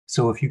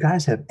So if you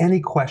guys have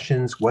any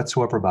questions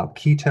whatsoever about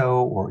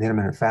keto or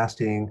intermittent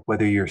fasting,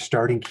 whether you're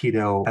starting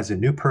keto as a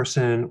new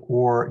person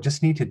or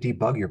just need to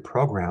debug your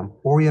program,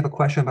 or you have a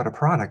question about a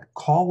product,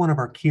 call one of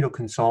our keto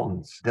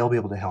consultants. They'll be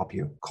able to help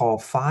you. Call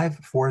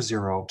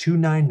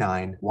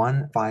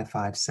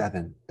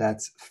 540-299-1557.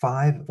 That's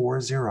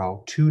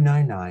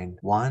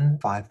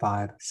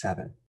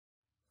 540-299-1557.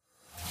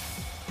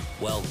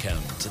 Welcome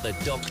to the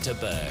Dr.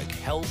 Berg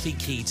Healthy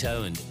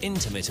Keto and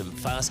Intermittent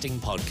Fasting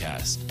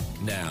Podcast.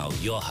 Now,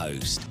 your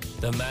host,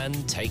 the man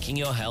taking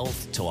your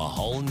health to a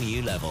whole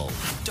new level,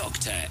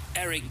 Dr.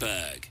 Eric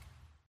Berg.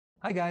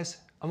 Hi guys,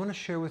 I want to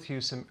share with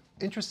you some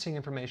interesting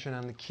information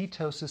on the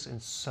ketosis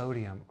and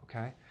sodium,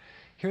 okay?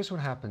 Here's what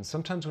happens.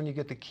 Sometimes when you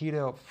get the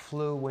keto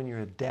flu, when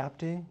you're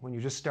adapting, when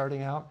you're just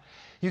starting out,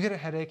 you get a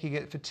headache, you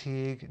get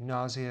fatigue,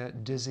 nausea,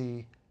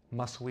 dizzy,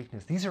 muscle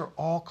weakness. These are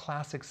all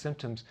classic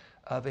symptoms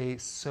of a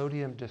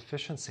sodium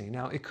deficiency.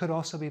 Now, it could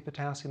also be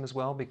potassium as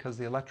well because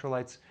the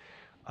electrolytes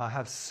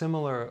have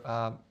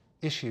similar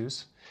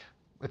issues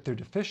if they're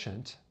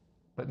deficient.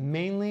 But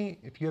mainly,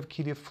 if you have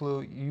keto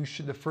flu,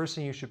 the first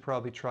thing you should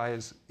probably try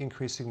is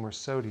increasing more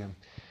sodium.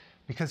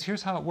 Because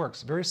here's how it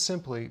works. Very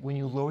simply, when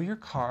you lower your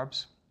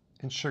carbs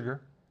and sugar,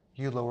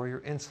 you lower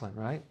your insulin,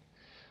 right?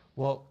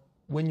 Well,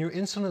 when your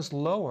insulin is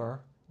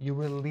lower, you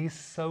release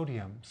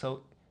sodium.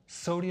 So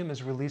sodium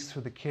is released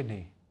through the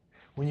kidney.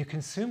 When you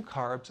consume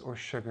carbs or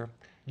sugar,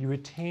 you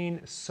retain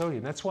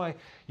sodium. That's why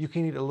you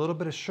can eat a little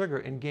bit of sugar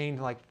and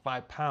gain like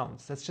 5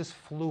 pounds. That's just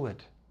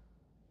fluid.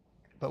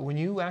 But when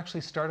you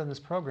actually start on this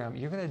program,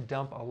 you're going to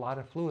dump a lot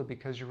of fluid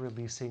because you're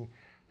releasing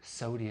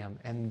sodium,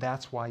 and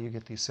that's why you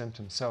get these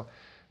symptoms. So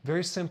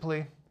very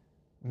simply,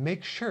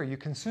 make sure you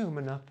consume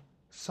enough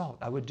salt.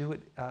 I would do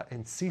it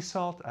in sea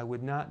salt. I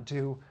would not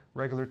do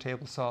regular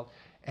table salt.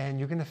 And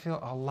you're going to feel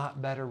a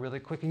lot better really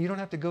quick. And you don't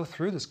have to go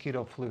through this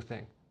keto flu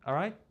thing. All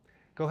right?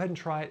 Go ahead and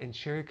try it and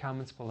share your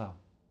comments below.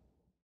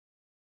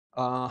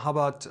 How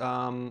about,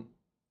 I'm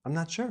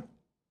not sure.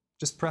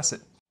 Just press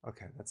it.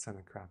 Okay, that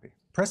sounded crappy.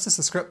 Press the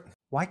subscribe.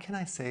 Why can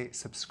I say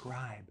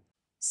subscribe?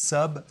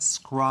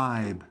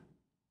 Subscribe.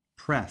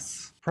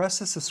 Press. Press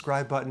the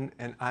subscribe button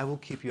and I will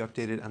keep you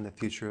updated on the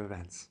future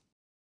events.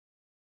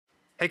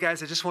 Hey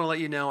guys, I just want to let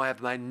you know I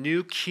have my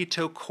new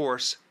keto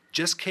course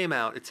just came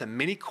out. It's a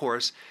mini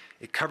course.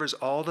 It covers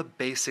all the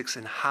basics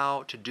and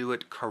how to do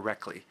it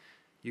correctly.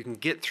 You can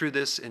get through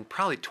this in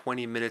probably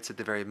 20 minutes at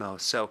the very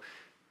most. So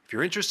if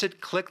you're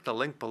interested, click the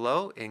link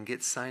below and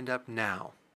get signed up now.